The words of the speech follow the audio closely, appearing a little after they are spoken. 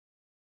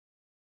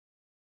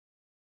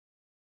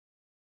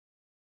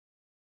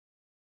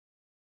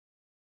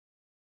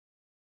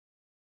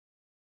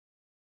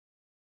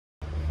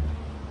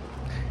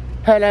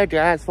Hello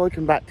guys,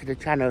 welcome back to the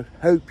channel.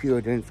 Hope you're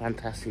doing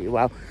fantastically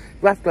well.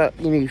 We have got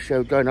a new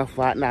show going off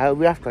right now.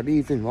 We have got an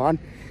evening one.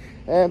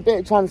 A bit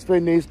of transfer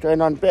news going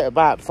on, a bit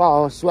about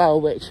FAR as well,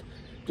 which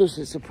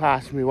doesn't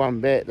surprise me one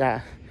bit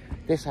that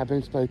this has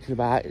been spoken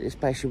about,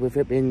 especially with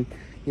it being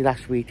the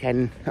last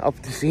weekend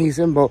of the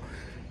season. But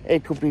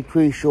it could be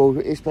crucial,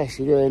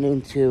 especially going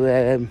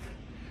into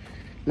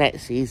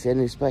next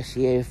season,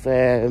 especially if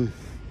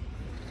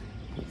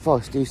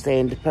Forest do stay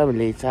in the Premier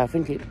League. So I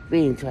think it'd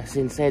be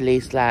interesting to say at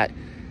least like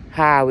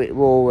how it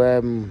will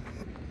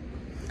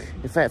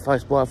affect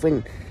Forest, but I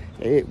think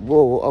it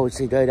will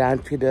obviously go down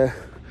to the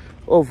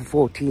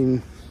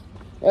other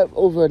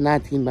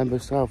 19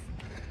 members of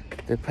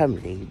the Premier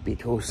League,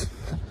 because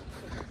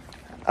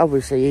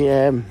obviously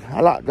a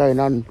lot going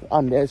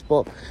on this.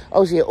 But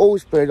obviously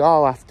Allsburg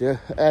are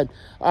after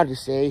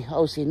Odyssey,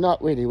 obviously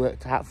not really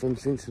worked out for him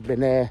since he's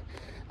been there,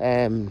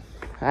 and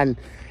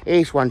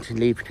he's wanting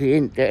to leave because he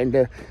ain't getting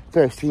the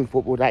first team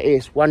football that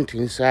he's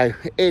wanting. So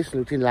it's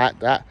looking like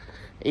that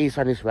he's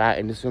on his way out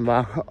in the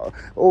summer.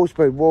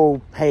 Allsburg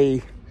will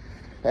pay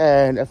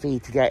a fee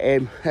to get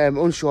him.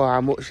 Unsure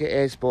how much it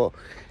is, but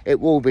it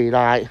will be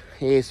like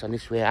he is on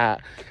his way out.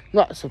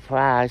 Not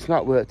surprised,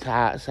 not worked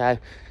out. So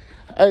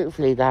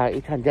hopefully that he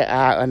can get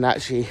out and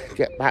actually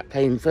get back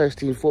playing first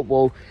team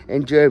football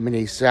in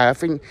Germany. So I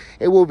think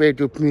it will be a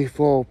good move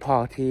for all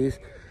parties.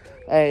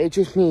 It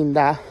just means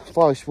that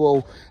Forest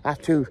will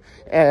have to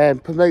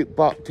promote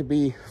Bot to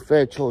be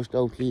third choice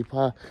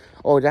goalkeeper,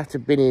 or they have to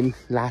bring in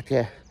like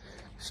a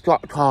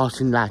Scott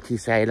Carson, like you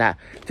say, that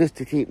just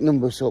to keep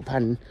numbers up,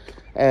 and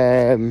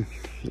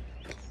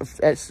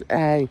it's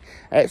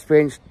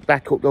experienced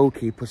backup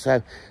goalkeeper.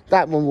 So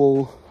that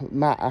one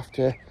might have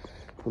to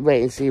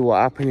wait and see what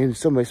happens in the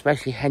summer,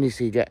 especially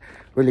Hennessy get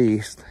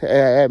released.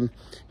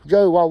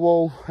 Joe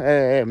Wowell,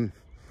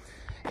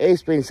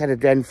 it's been said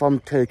again from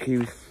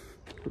Turkey,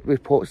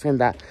 reports saying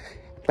that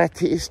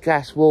Betis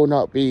Gas will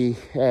not be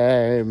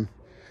finishing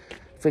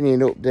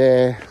up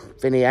the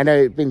thingy. I know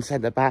it's been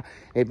said about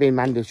it being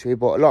mandatory,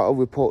 but a lot of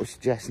reports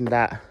suggesting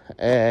that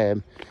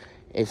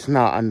it's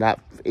not, and that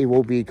he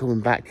will be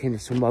coming back in the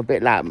summer, a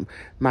bit like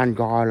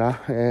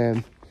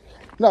Mangala.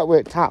 Not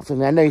worked out for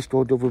me. I know he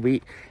scored the other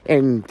week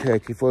in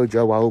Turkey for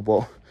Joel,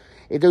 but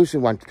he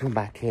doesn't want to come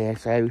back here.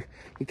 So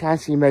you can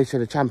see most of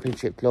the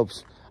Championship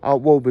clubs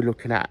will be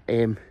looking at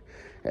him.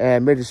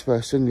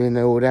 Middlesbrough, Sunderland,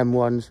 all them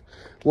ones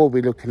will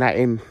be looking at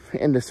him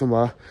in the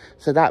summer.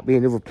 So that be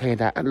another player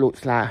that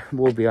looks like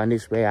will be on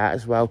his way out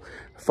as well.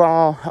 For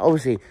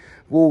obviously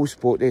Wolves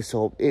brought this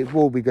up, it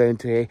will be going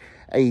to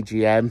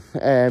AGM.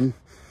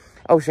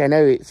 Obviously I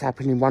know it's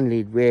happening in one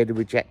league where they're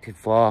rejected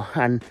for,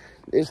 and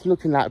it's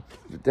looking like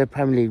the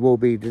Premier League will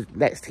be the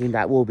next team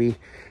that will be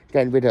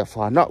getting rid of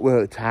FAR. Not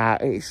worked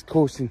out. It's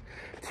causing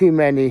too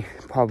many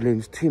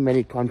problems, too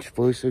many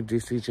controversial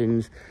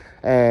decisions,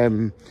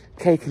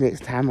 taking its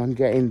time on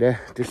getting the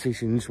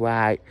decisions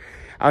right.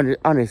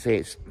 Honestly,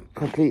 it's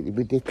completely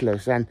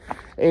ridiculous, and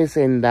it's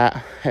in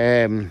that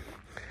there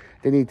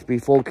need to be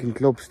 14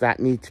 clubs that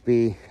need to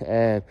be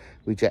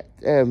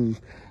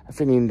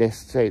finishing this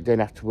so they don't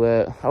have to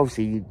work.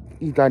 Obviously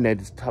you don't know,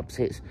 the top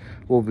six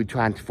will be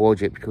trying to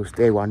forge it because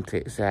they want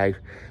it. So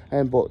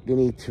but they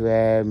need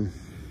to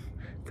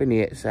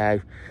finish it.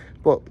 So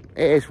but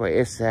it is what it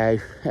is. So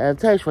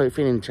tell us what you're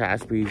feeling in chat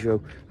as per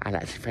usual, and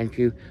actually thank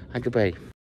you and goodbye.